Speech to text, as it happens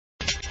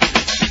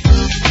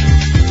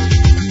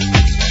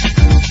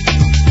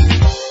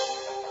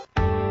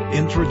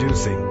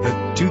Introducing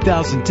the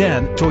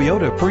 2010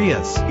 Toyota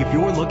Prius. If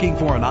you're looking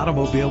for an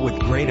automobile with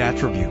great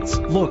attributes,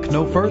 look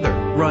no further.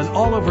 Run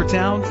all over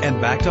town and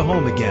back to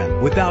home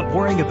again without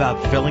worrying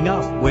about filling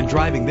up when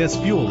driving this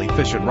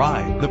fuel-efficient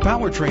ride. The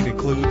powertrain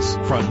includes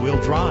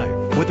front-wheel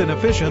drive with an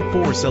efficient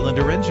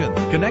 4-cylinder engine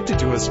connected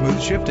to a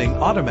smooth shifting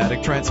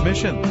automatic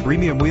transmission.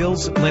 Premium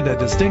wheels lend a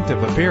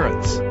distinctive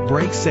appearance.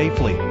 Brake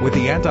safely with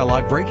the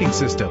anti-lock braking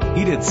system.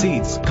 Heated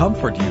seats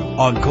comfort you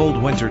on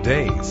cold winter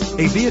days.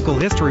 A vehicle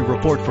history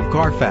report from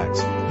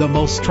Carfax, the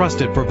most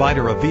trusted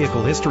provider of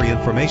vehicle history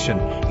information,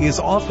 is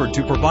offered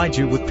to provide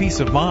you with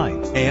peace of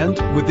mind.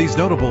 And with these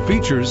notable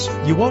features,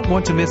 you won't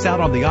want to miss out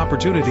on the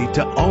opportunity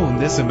to own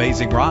this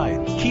amazing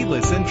ride.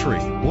 Keyless entry,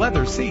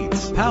 leather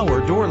seats,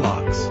 power door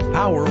locks,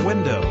 power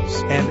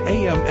windows, and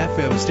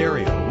AM/FM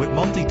stereo with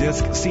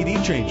multi-disc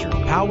CD changer,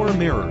 power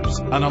mirrors,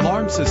 an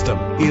alarm system.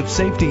 If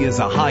safety is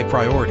a high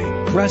priority,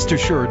 rest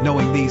assured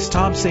knowing these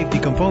top safety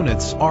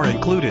components are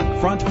included: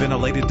 front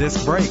ventilated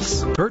disc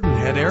brakes, curtain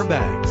head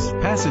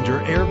airbags, passenger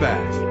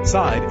airbag,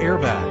 side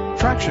airbag,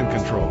 traction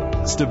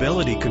control,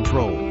 stability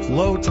control,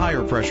 low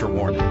tire pressure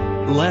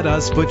warning. Let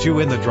us put you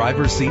in the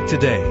driver's seat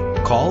today.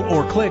 Call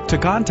or click to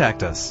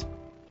contact us.